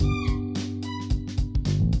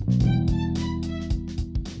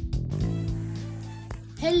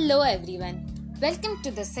Hello everyone. Welcome to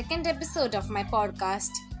the second episode of my podcast,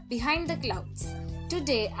 Behind the Clouds.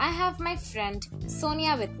 Today I have my friend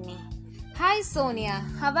Sonia with me. Hi Sonia,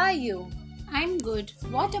 how are you? I'm good.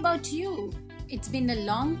 What about you? It's been a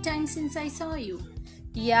long time since I saw you.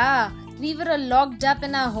 Yeah, we were all locked up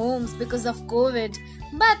in our homes because of COVID,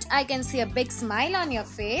 but I can see a big smile on your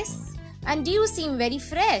face and you seem very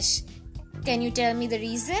fresh. Can you tell me the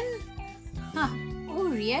reason? Oh,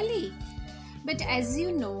 really? But as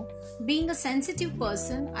you know, being a sensitive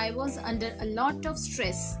person, I was under a lot of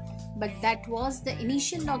stress. But that was the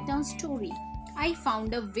initial lockdown story. I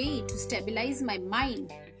found a way to stabilize my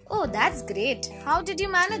mind. Oh, that's great. How did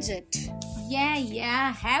you manage it?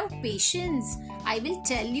 Yeah, have patience. I will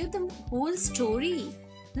tell you the whole story.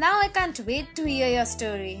 Now I can't wait to hear your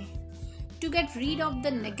story. To get rid of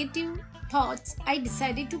the negative thoughts, I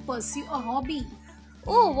decided to pursue a hobby.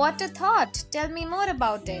 Oh, what a thought. Tell me more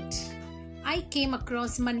about it. I came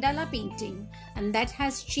across mandala painting and that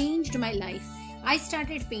has changed my life. I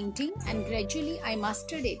started painting and gradually I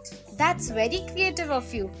mastered it. That's very creative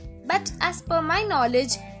of you. But as per my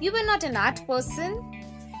knowledge, you were not an art person.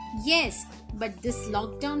 Yes, but this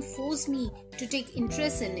lockdown forced me to take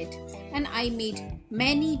interest in it and I made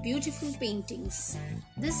many beautiful paintings.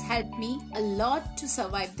 This helped me a lot to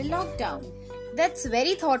survive the lockdown. That's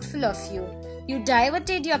very thoughtful of you. You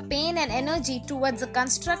diverted your pain and energy towards a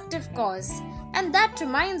constructive cause. And that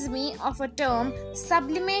reminds me of a term,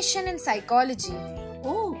 sublimation in psychology.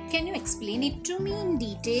 Oh, can you explain it to me in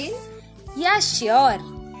detail? Yeah, sure.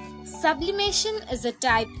 Sublimation is a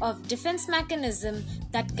type of defense mechanism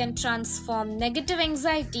that can transform negative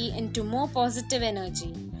anxiety into more positive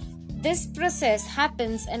energy. This process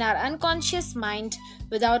happens in our unconscious mind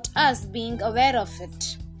without us being aware of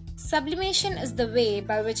it. Sublimation is the way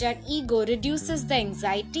by which our ego reduces the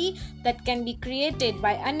anxiety that can be created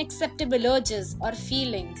by unacceptable urges or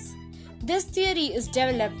feelings. This theory is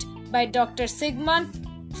developed by Dr. Sigmund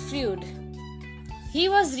Freud. He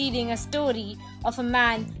was reading a story of a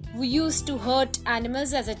man who used to hurt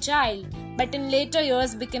animals as a child but in later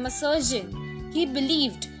years became a surgeon. He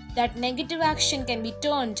believed that negative action can be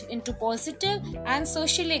turned into positive and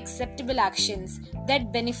socially acceptable actions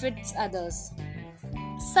that benefits others.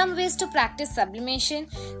 Some ways to practice sublimation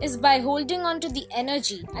is by holding on to the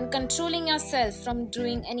energy and controlling yourself from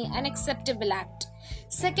doing any unacceptable act.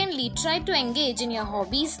 Secondly, try to engage in your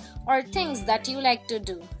hobbies or things that you like to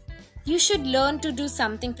do. You should learn to do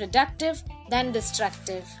something productive than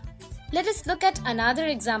destructive. Let us look at another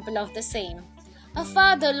example of the same. A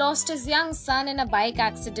father lost his young son in a bike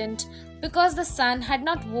accident because the son had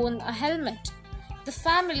not worn a helmet. The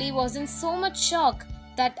family was in so much shock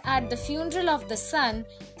that at the funeral of the son,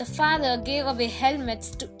 the father gave away helmets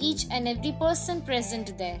to each and every person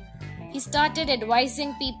present there. He started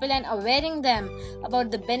advising people and awareing them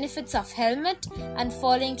about the benefits of helmet and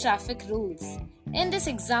following traffic rules. In this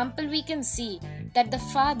example, we can see that the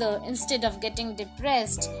father, instead of getting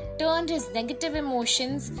depressed, turned his negative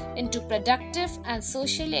emotions into productive and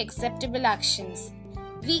socially acceptable actions.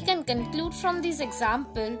 We can conclude from this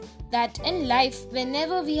example that in life,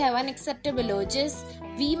 whenever we have unacceptable urges,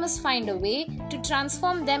 we must find a way to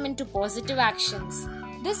transform them into positive actions.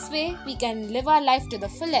 This way, we can live our life to the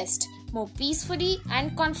fullest, more peacefully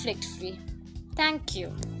and conflict-free. Thank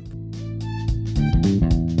you.